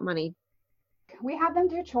kids about money? We have them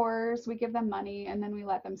do chores, we give them money, and then we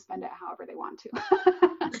let them spend it however they want to.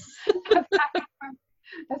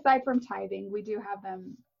 Aside from tithing, we do have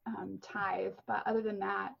them tithe, but other than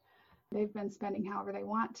that, they've been spending however they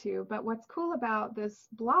want to. But what's cool about this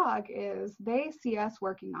blog is they see us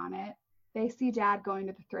working on it. They see Dad going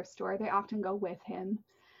to the thrift store. They often go with him.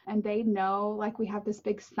 And they know, like, we have this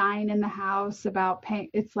big sign in the house about paying.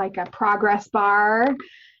 It's like a progress bar.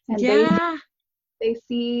 And they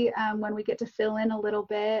see when we get to fill in a little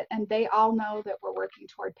bit, and they all know that we're working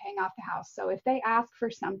toward paying off the house. So if they ask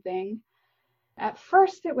for something, at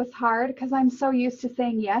first it was hard because I'm so used to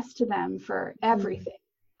saying yes to them for everything.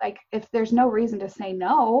 Like, if there's no reason to say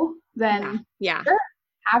no, then sure,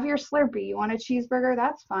 have your Slurpee. You want a cheeseburger?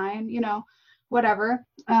 That's fine, whatever.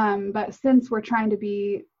 But since we're trying to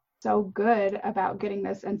be so good about getting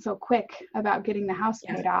this and so quick about getting the house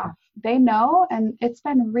paid off, they know, and it's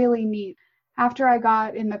been really neat. After I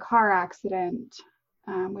got in the car accident,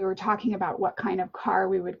 we were talking about what kind of car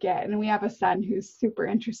we would get. And we have a son who's super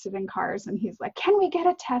interested in cars, and he's like, can we get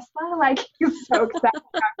a Tesla? Like, he's so excited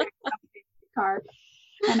about getting a car.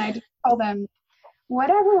 And I just told him,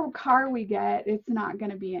 whatever car we get, it's not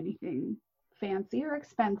going to be anything fancy or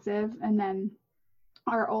expensive. And then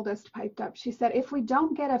our oldest piped up. She said, if we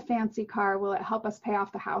don't get a fancy car, will it help us pay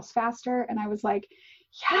off the house faster? And I was like,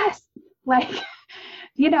 yes. Like,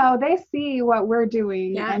 they see what we're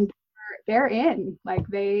doing and they're in. Like,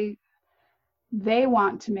 they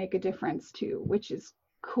want to make a difference too, which is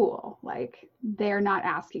cool. Like, they're not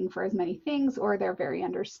asking for as many things, or they're very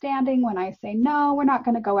understanding when I say, no, we're not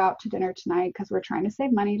going to go out to dinner tonight because we're trying to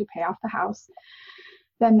save money to pay off the house.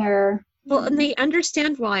 Then and they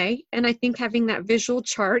understand why. And I think having that visual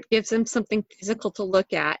chart gives them something physical to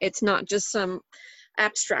look at. It's not just some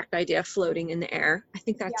abstract idea floating in the air. I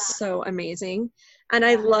think that's so amazing. And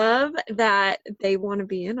I love that they want to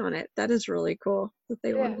be in on it. That is really cool that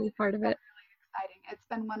they want to be part of it. Exciting. It's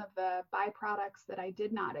been one of the byproducts that I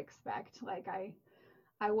did not expect. Like,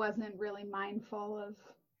 I wasn't really mindful of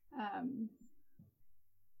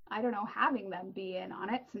I don't know, having them be in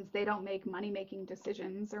on it, since they don't make money making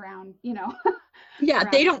decisions around,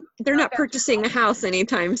 they're not purchasing a house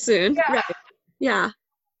anytime soon. Right. Yeah.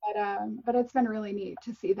 But it's been really neat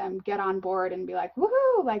to see them get on board and be like,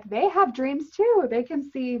 woohoo, like, they have dreams too. They can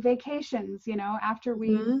see vacations, after we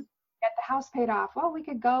get the house paid off. Well, we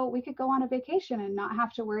could go on a vacation and not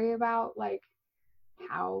have to worry about, like,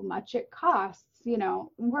 how much it costs.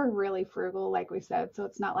 We're really frugal, like we said, so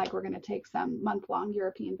it's not like we're going to take some month-long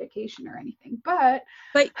European vacation or anything. But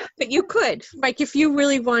you could, like, if you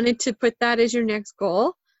really wanted to put that as your next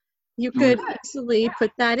goal, you could easily put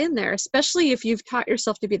that in there, especially if you've taught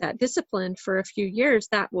yourself to be that disciplined for a few years.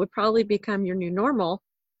 That would probably become your new normal,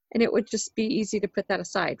 and it would just be easy to put that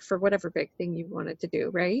aside for whatever big thing you wanted to do,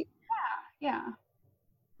 right? Yeah.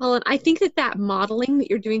 Well, and I think that modeling that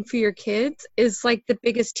you're doing for your kids is like the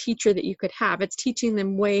biggest teacher that you could have. It's teaching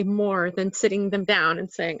them way more than sitting them down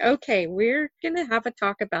and saying, okay, we're going to have a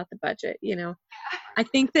talk about the budget. I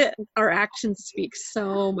think that our actions speak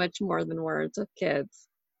so much more than words with kids.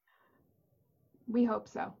 We hope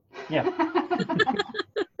so. Yeah.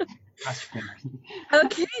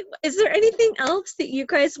 Okay. Is there anything else that you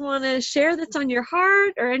guys want to share that's on your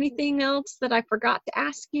heart, or anything else that I forgot to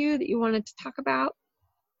ask you that you wanted to talk about?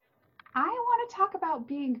 I want to talk about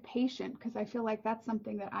being patient, because I feel like that's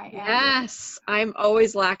something that I am. Yes, I'm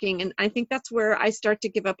always lacking. And I think that's where I start to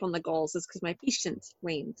give up on the goals, is because my patience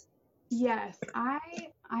wanes. Yes, I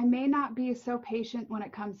may not be so patient when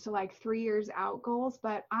it comes to like 3 years out goals,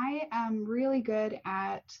 but I am really good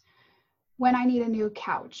at when I need a new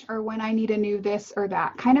couch, or when I need a new this or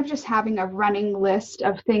that, kind of just having a running list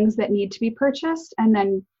of things that need to be purchased, and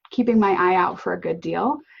then keeping my eye out for a good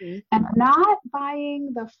deal, and not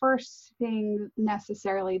buying the first thing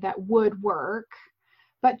necessarily that would work,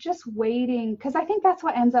 but just waiting. Because I think that's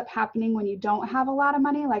what ends up happening when you don't have a lot of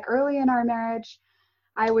money. Like, early in our marriage,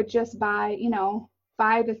 I would just buy,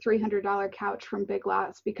 buy the $300 couch from Big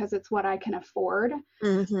Lots because it's what I can afford.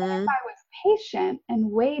 And if I was patient and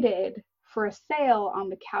waited for a sale on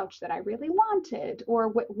the couch that I really wanted,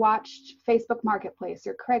 or watched Facebook Marketplace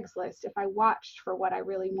or Craigslist, if I watched for what I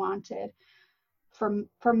really wanted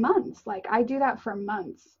for months, like I do that for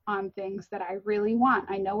months on things that I really want.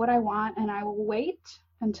 I know what I want, and I will wait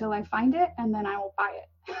until I find it, and then I will buy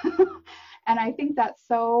it. And I think that's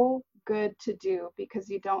so good to do, because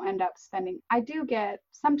you don't end up spending.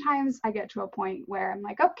 Sometimes I get to a point where I'm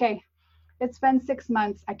like, okay, it's been 6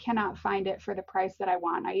 months. I cannot find it for the price that I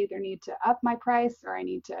want. I either need to up my price or I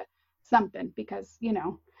need to something, because,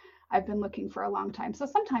 I've been looking for a long time. So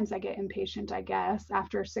sometimes I get impatient, I guess,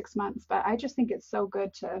 after 6 months, but I just think it's so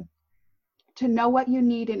good to know what you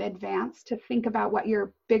need in advance, to think about what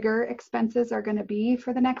your bigger expenses are going to be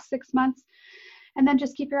for the next 6 months, and then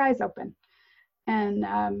just keep your eyes open, and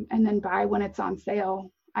then buy when it's on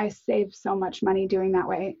sale. I save so much money doing that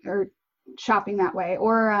way, or shopping that way.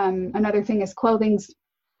 Or another thing is clothing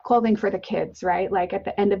for the kids, right? Like at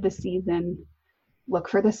the end of the season, look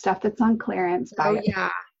for the stuff that's on clearance. Buy it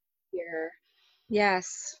here.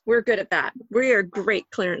 Yes, we're good at that. We are great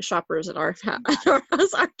clearance shoppers at our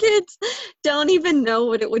house. Our kids don't even know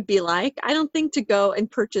what it would be like, I don't think, to go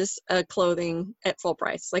and purchase clothing at full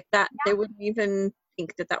price like that. Yeah. They wouldn't even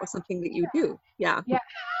think that was something that you do. Yeah.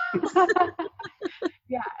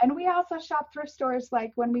 Yeah, and we also shop thrift stores.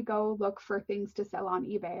 Like when we go look for things to sell on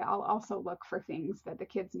eBay, I'll also look for things that the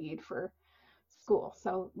kids need for school.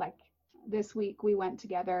 So like this week we went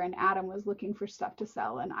together, and Adam was looking for stuff to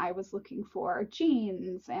sell, and I was looking for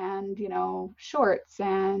jeans and shorts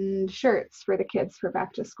and shirts for the kids for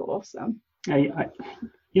back to school. So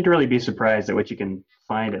you'd really be surprised at what you can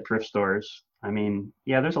find at thrift stores. I mean,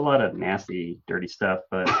 yeah, there's a lot of nasty, dirty stuff,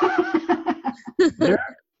 but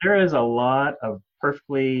there is a lot of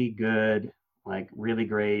perfectly good, like really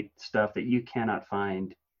great stuff that you cannot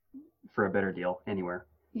find for a better deal anywhere.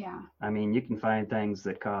 Yeah. I mean, you can find things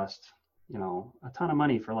that cost, a ton of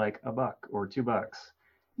money for like $1 or $2.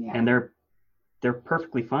 Yeah. And they're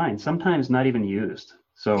perfectly fine. Sometimes not even used.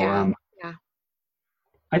 So, yeah.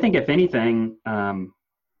 I think if anything,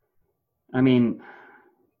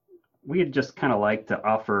 we'd just kind of like to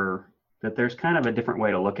offer that there's kind of a different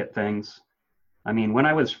way to look at things. I mean, when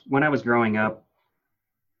I was growing up,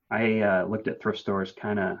 I looked at thrift stores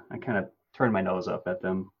I kind of turned my nose up at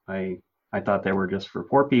them. I thought they were just for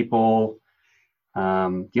poor people.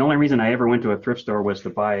 The only reason I ever went to a thrift store was to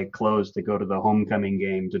buy clothes to go to the homecoming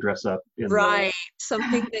game, to dress up in. Right.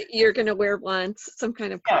 Something that you're going to wear once, some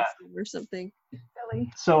kind of costume or something.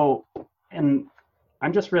 Silly. So, and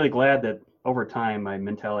I'm just really glad that over time my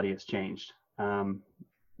mentality has changed.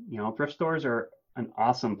 Thrift stores are an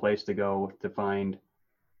awesome place to go to find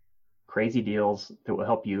crazy deals that will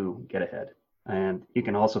help you get ahead. And you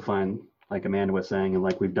can also find, like Amanda was saying, and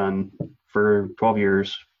like we've done for 12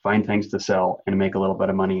 years, find things to sell and make a little bit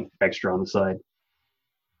of money extra on the side.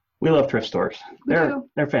 We love thrift stores. They're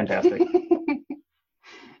fantastic.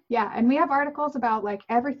 Yeah, and we have articles about like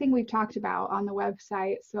everything we've talked about on the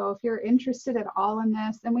website. So if you're interested at all in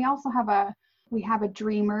this, and we also have a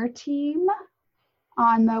dreamer team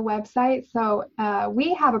on the website. So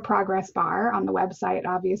we have a progress bar on the website,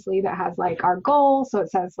 obviously, that has like our goal. So it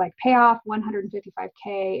says like pay off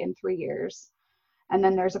 $155K in 3 years. And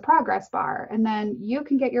then there's a progress bar, and then you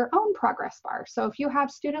can get your own progress bar. So if you have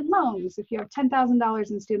student loans, if you have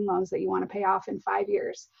 $10,000 in student loans that you want to pay off in 5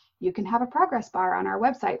 years, you can have a progress bar on our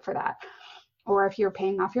website for that. Or if you're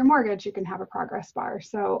paying off your mortgage, you can have a progress bar.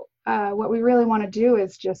 So what we really want to do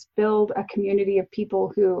is just build a community of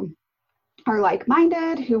people who are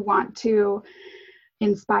like-minded, who want to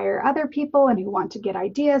inspire other people, and who want to get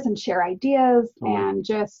ideas and share ideas, and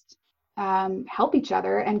just help each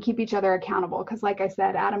other and keep each other accountable. Because like I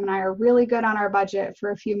said, Adam and I are really good on our budget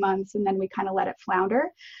for a few months, and then we kind of let it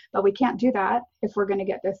flounder. But we can't do that if we're going to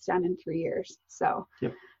get this done in 3 years. So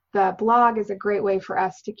the blog is a great way for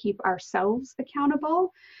us to keep ourselves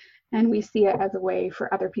accountable. And we see it as a way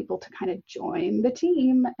for other people to kind of join the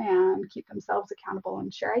team and keep themselves accountable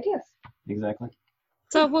and share ideas. Exactly.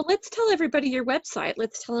 So, well, let's tell everybody your website.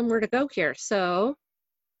 Let's tell them where to go here. So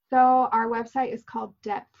our website is called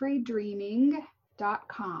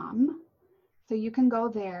debtfreedreaming.com. So you can go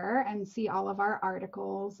there and see all of our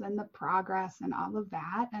articles and the progress and all of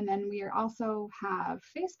that. And then we also have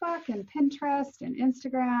Facebook and Pinterest and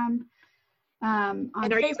Instagram. And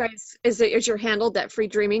are you guys, is your handle Debt Free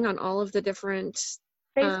Dreaming on all of the different?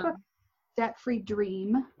 Facebook, Debt Free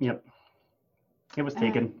Dream. Yep. It was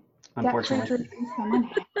taken, unfortunately.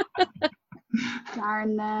 Someone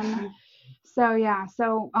darn them. So yeah,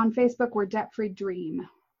 so on Facebook we're Debt Free Dream.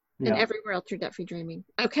 And everywhere else you're debt-free dreaming.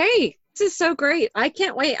 Okay, this is so great. I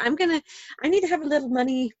can't wait. I need to have a little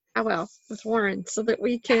money powwow with Warren so that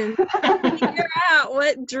we can figure out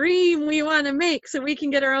what dream we want to make so we can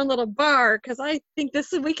get our own little bar, because I think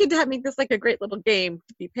we could make this like a great little game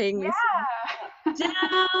to be paying me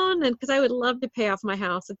down, and because I would love to pay off my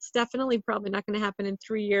house. It's definitely probably not going to happen in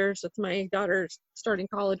 3 years with my daughter starting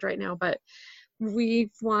college right now, but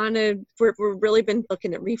we've really been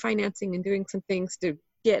looking at refinancing and doing some things to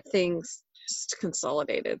get things just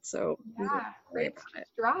consolidated. So rates just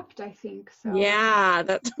dropped, I think. So yeah,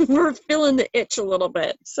 we're feeling the itch a little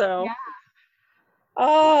bit. So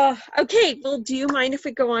okay. Well, do you mind if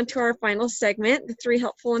we go on to our final segment, the 3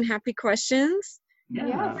 helpful and happy questions?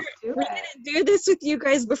 Yeah. We didn't do this with you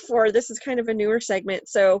guys before. This is kind of a newer segment.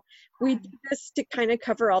 So we do this to kind of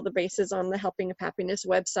cover all the bases on the Helping of Happiness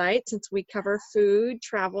website, since we cover food,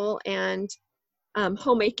 travel, and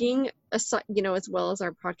homemaking, as well as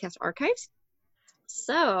our podcast archives.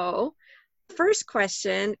 So first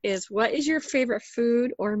question is, what is your favorite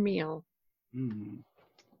food or meal?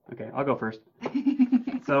 Okay, I'll go first.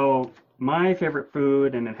 So my favorite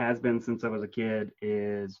food, and it has been since I was a kid,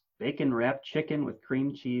 is bacon wrapped chicken with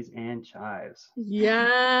cream cheese and chives.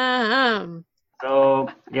 Yum. So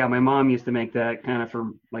yeah, my mom used to make that kind of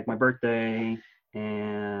for like my birthday,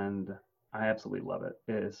 and I absolutely love it.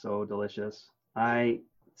 It is so delicious.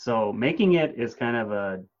 So making it is kind of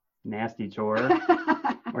a nasty chore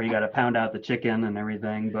where you got to pound out the chicken and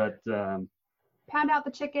everything, but pound out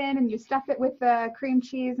the chicken and you stuff it with the cream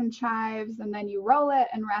cheese and chives, and then you roll it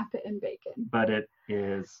and wrap it in bacon. But it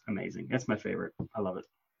is amazing. It's my favorite. I love it.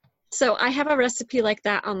 So I have a recipe like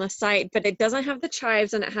that on the site, but it doesn't have the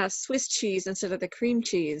chives and it has Swiss cheese instead of the cream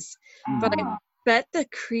cheese. But I bet the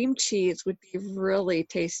cream cheese would be really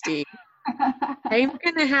tasty. I'm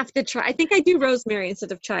going to have to try. I think I do rosemary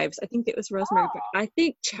instead of chives. I think it was rosemary, but I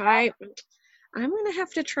think chive. I'm going to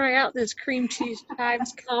have to try out this cream cheese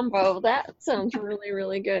chives combo. That sounds really,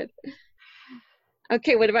 really good.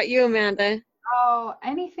 Okay, what about you, Amanda? Oh,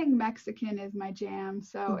 anything Mexican is my jam.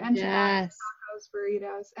 So enchiladas, tacos,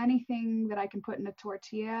 burritos, anything that I can put in a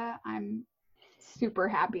tortilla, I'm super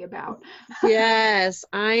happy about. Yes,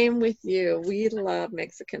 I am with you. We love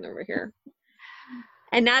Mexican over here.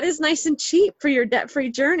 And that is nice and cheap for your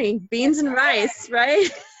debt-free journey. Beans and rice, right?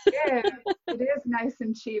 It is nice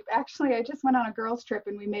and cheap. Actually, I just went on a girls' trip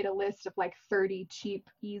and we made a list of like 30 cheap,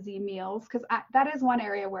 easy meals, because that is one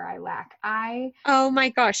area where I lack. Oh my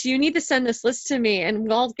gosh, you need to send this list to me, and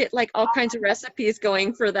we'll get like all kinds of recipes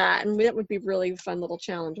going for that, and that would be really fun little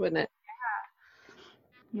challenge, wouldn't it?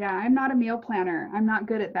 Yeah, I'm not a meal planner. I'm not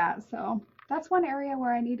good at that, so that's one area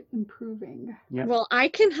where I need improving. Yep. Well, I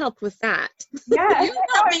can help with that. Yeah. You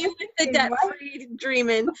help me with the debt-free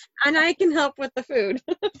dreaming, and I can help with the food.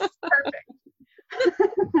 Perfect.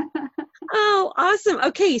 Oh, awesome.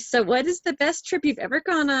 Okay, so what is the best trip you've ever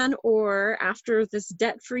gone on, or after this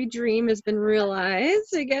debt-free dream has been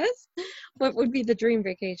realized, I guess? What would be the dream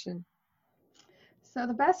vacation? So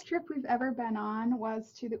the best trip we've ever been on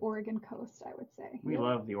was to the Oregon coast, I would say. We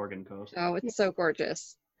love the Oregon coast. Oh, it's so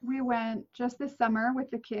gorgeous. We went just this summer with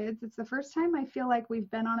the kids. It's the first time I feel like we've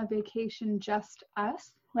been on a vacation just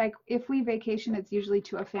us. Like if we vacation, it's usually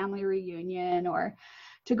to a family reunion or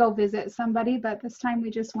to go visit somebody. But this time we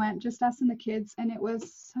just went, just us and the kids. And it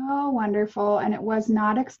was so wonderful. And it was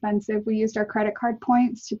not expensive. We used our credit card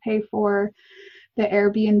points to pay for the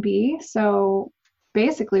Airbnb. So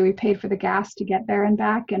basically we paid for the gas to get there and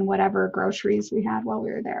back and whatever groceries we had while we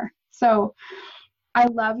were there. So I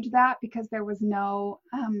loved that because there was no,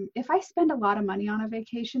 if I spend a lot of money on a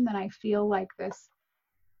vacation, then I feel like this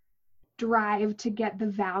drive to get the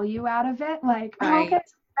value out of it. Like, right. Okay,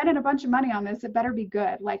 spending a bunch of money on this, it better be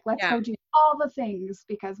good. Like, let's go do all the things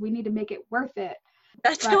because we need to make it worth it.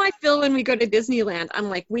 That's how I feel when we go to Disneyland. I'm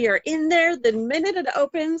like, we are in there the minute it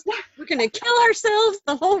opens. We're going to kill ourselves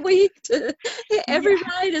the whole week to hit every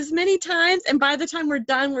ride as many times. And by the time we're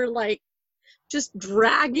done, we're like, just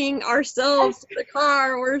dragging ourselves to the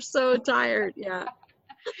car. We're so tired. Yeah.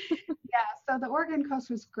 So the Oregon coast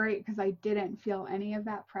was great because I didn't feel any of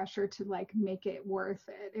that pressure to like make it worth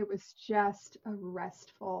it. It was just a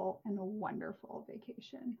restful and a wonderful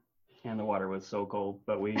vacation. And the water was so cold,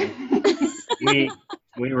 but we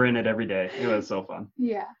were in it every day. It was so fun.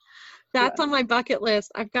 Yeah. That's on my bucket list.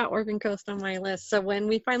 I've got Oregon coast on my list. So when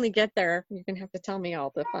we finally get there, you're going to have to tell me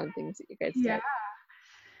all the fun things that you guys did. Yeah.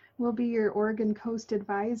 We'll be your Oregon coast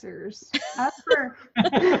advisors. As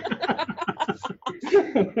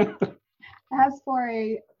for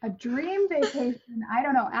a dream vacation, I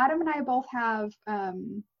don't know. Adam and I both have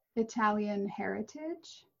Italian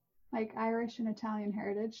heritage. like Irish and Italian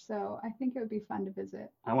heritage, so I think it would be fun to visit.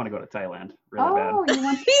 I want to go to Thailand really bad. You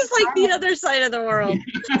want He's like the other side of the world.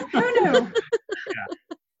 no.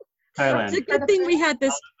 Thailand. It's a good thing we had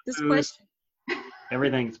this question.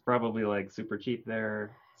 Everything's probably like super cheap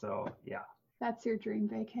there. So yeah. That's your dream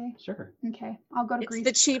vacay? Sure. Okay. I'll go to It's Greece.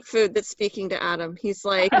 the cheap food that's speaking to Adam. He's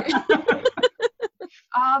like,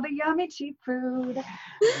 All the yummy cheap food.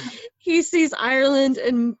 he sees Ireland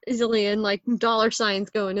and Italy and like dollar signs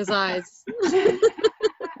go in his eyes.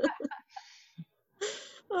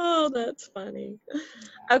 Oh, that's funny.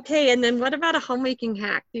 Okay, and then what about a homemaking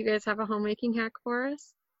hack? Do you guys have a homemaking hack for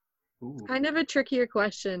us? Ooh. Kind of a trickier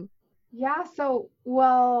question. Yeah, so,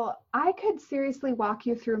 well, I could seriously walk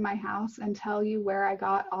you through my house and tell you where I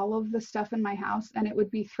got all of the stuff in my house, and it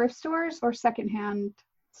would be thrift stores or secondhand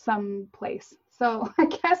someplace. So I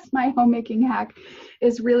guess my homemaking hack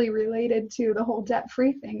is really related to the whole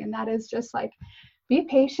debt-free thing, and that is just like be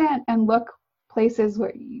patient and look places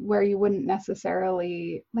where you wouldn't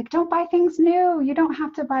necessarily, like, don't buy things new. You don't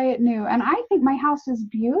have to buy it new. And I think my house is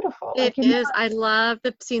beautiful. It is. I love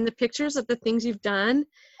seeing the pictures of the things you've done.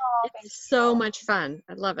 It's so much fun.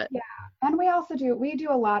 I love it. Yeah. And we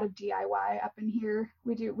do a lot of DIY up in here.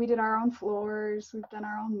 We did our own floors. We've done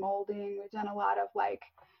our own molding. We've done a lot of like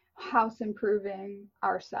house improving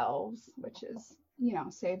ourselves, which is,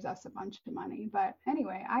 saves us a bunch of money. But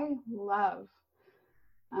anyway, I love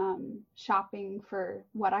shopping for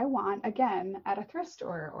what I want, again, at a thrift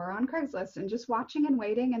store or on Craigslist, and just watching and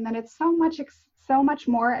waiting. And then it's so much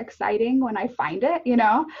more exciting when I find it,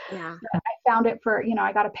 Yeah. I found it for,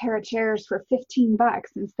 I got a pair of chairs for $15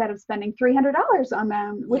 instead of spending $300 on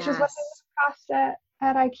them, which is what they would cost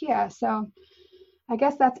at IKEA. So I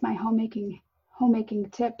guess that's my homemaking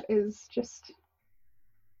tip, is just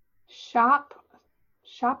shop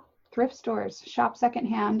thrift stores, shop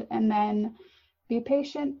secondhand, and then be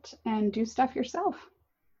patient and do stuff yourself.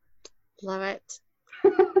 Love it.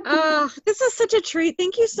 Oh, this is such a treat.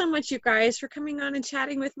 Thank you so much, you guys, for coming on and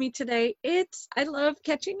chatting with me today. I love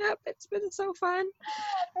catching up. It's been so fun.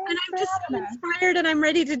 And I'm just so inspired, and I'm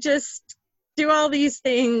ready to just do all these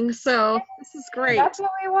things. So this is great. That's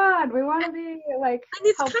what we want. We want to be like, and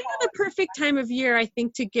it's kind of the perfect time of year, I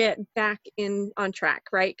think, to get back on track,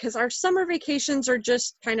 right? Because our summer vacations are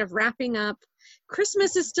just kind of wrapping up.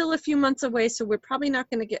 Christmas is still a few months away, so we're probably not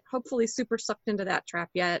going to get, hopefully, super sucked into that trap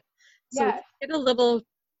yet. So get a little,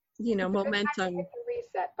 momentum. Hit the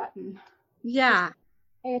reset button. Yeah.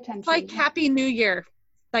 Pay attention. It's like Happy New Year,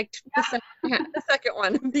 like the second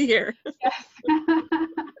one of the year. Yes.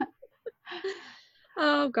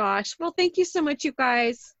 Oh gosh. Well, thank you so much, you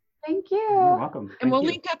guys. Thank you. You're welcome. And we'll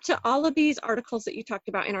link up to all of these articles that you talked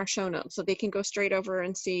about in our show notes, so they can go straight over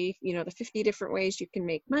and see, the 50 different ways you can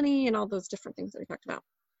make money and all those different things that we talked about.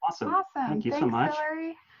 Awesome. Thank you so much.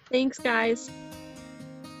 Hillary. Thanks, guys.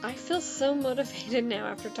 I feel so motivated now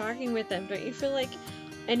after talking with them. Don't you feel like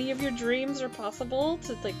any of your dreams are possible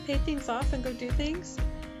to pay things off and go do things?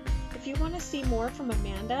 If you want to see more from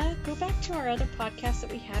Amanda, go back to our other podcast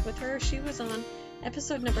that we had with her. She was on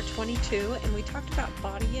episode number 22, and we talked about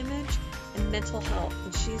body image and mental health,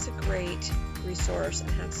 and she's a great resource and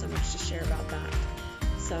has so much to share about that.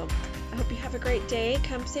 So I hope you have a great day.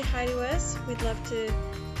 Come say hi to us. We'd love to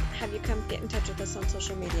have you come get in touch with us on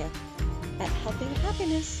social media at Helping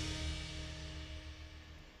Happiness.